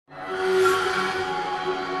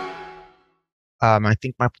I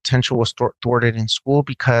think my potential was thwarted in school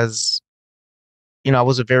because, I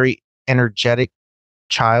was a very energetic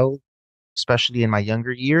child, especially in my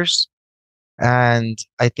younger years. And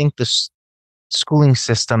I think the schooling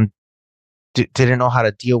system didn't know how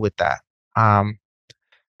to deal with that. Um,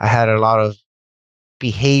 I had a lot of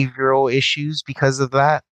behavioral issues because of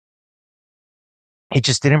that. It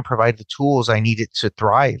just didn't provide the tools I needed to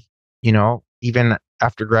thrive. Even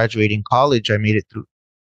after graduating college, I made it through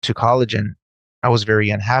to college and I was very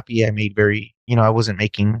unhappy. I wasn't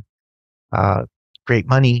making uh, great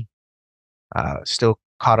money, still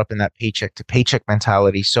caught up in that paycheck to paycheck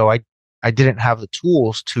mentality. So I didn't have the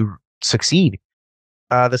tools to succeed.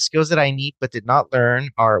 The skills that I need but did not learn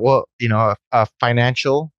are, well,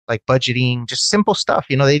 financial, like budgeting, just simple stuff.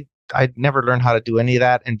 I never learned how to do any of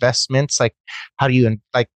that. Investments, like how do you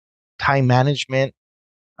like time management,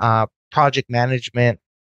 project management,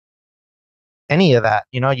 any of that.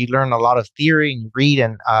 You learn a lot of theory and you read,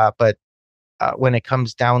 and but when it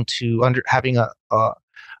comes down to having a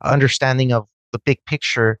understanding of the big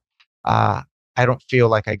picture, I don't feel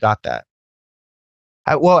like I got that.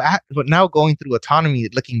 But now going through autonomy,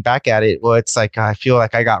 looking back at it, well, it's like I feel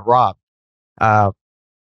like I got robbed. Uh,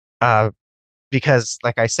 uh, because,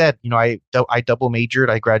 like I said, I double majored.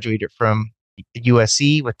 I graduated from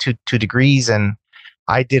USC with two degrees, and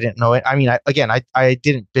I didn't know it. I mean, I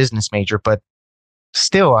didn't business major, but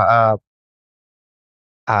still, I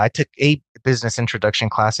took a business introduction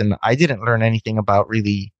class, and I didn't learn anything about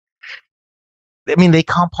really. I mean, they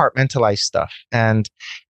compartmentalize stuff, and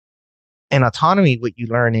in autonomy, what you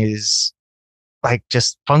learn is like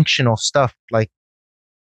just functional stuff, like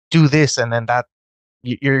do this, and then that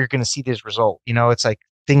you're going to see this result. It's like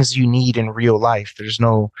things you need in real life. It's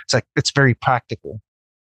like it's very practical.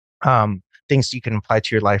 Things you can apply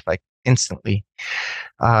to your life like instantly.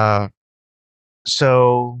 Uh,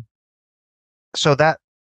 so so that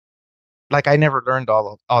like I never learned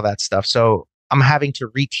all that stuff. So I'm having to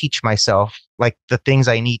reteach myself like the things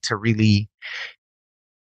I need to really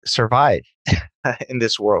survive in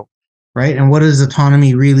this world. Right. And what does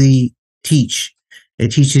autonomy really teach? It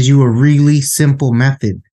teaches you a really simple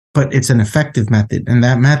method, but it's an effective method. And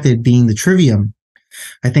that method being the trivium.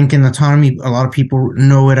 I think in autonomy, a lot of people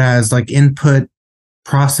know it as like input,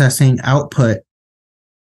 processing, output.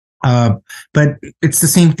 But it's the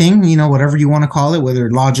same thing, whatever you want to call it, whether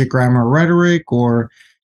logic, grammar, rhetoric, or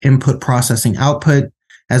input, processing, output.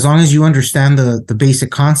 As long as you understand the basic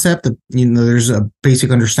concept, there's a basic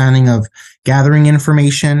understanding of gathering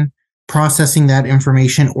information, processing that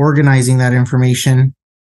information, organizing that information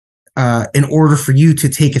in order for you to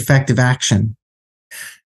take effective action.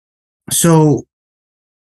 So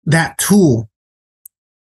that tool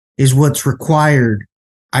is what's required,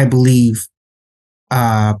 I believe,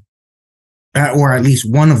 or at least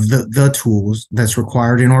one of the tools that's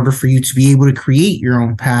required in order for you to be able to create your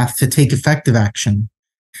own path to take effective action.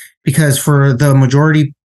 Because for the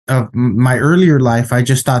majority of my earlier life, I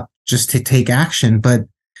just thought just to take action, but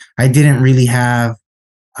I didn't really have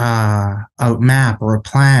a map or a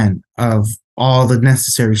plan of all the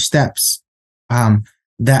necessary steps.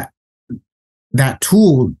 That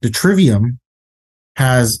tool, the trivium,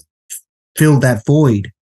 has filled that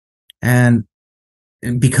void. And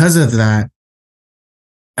because of that,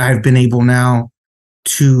 I've been able now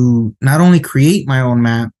to not only create my own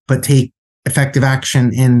map, but take effective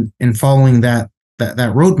action in following that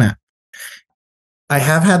roadmap. I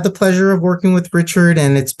have had the pleasure of working with Richard,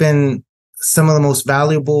 and it's been some of the most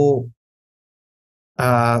valuable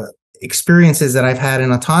experiences that I've had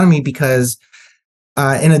in autonomy because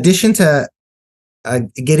in addition to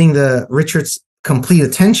getting Richard's complete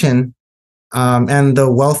attention and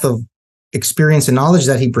the wealth of experience and knowledge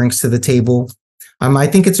that he brings to the table, I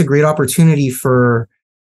think it's a great opportunity for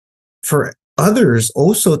others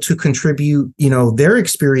also to contribute, their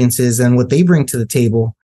experiences and what they bring to the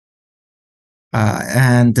table.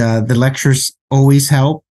 And the lectures always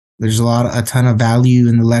help. There's a ton of value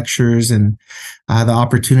in the lectures and the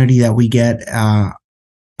opportunity that we get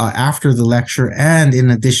after the lecture, and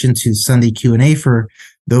in addition to Sunday Q&A for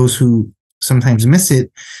those who sometimes miss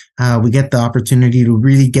it, we get the opportunity to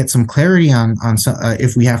really get some clarity on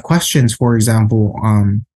if we have questions, for example.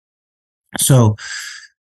 So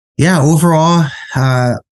yeah, overall,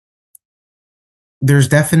 there's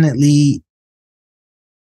definitely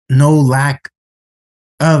no lack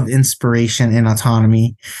of inspiration in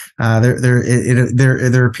autonomy.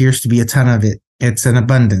 There appears to be a ton of it. It's an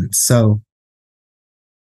abundance. So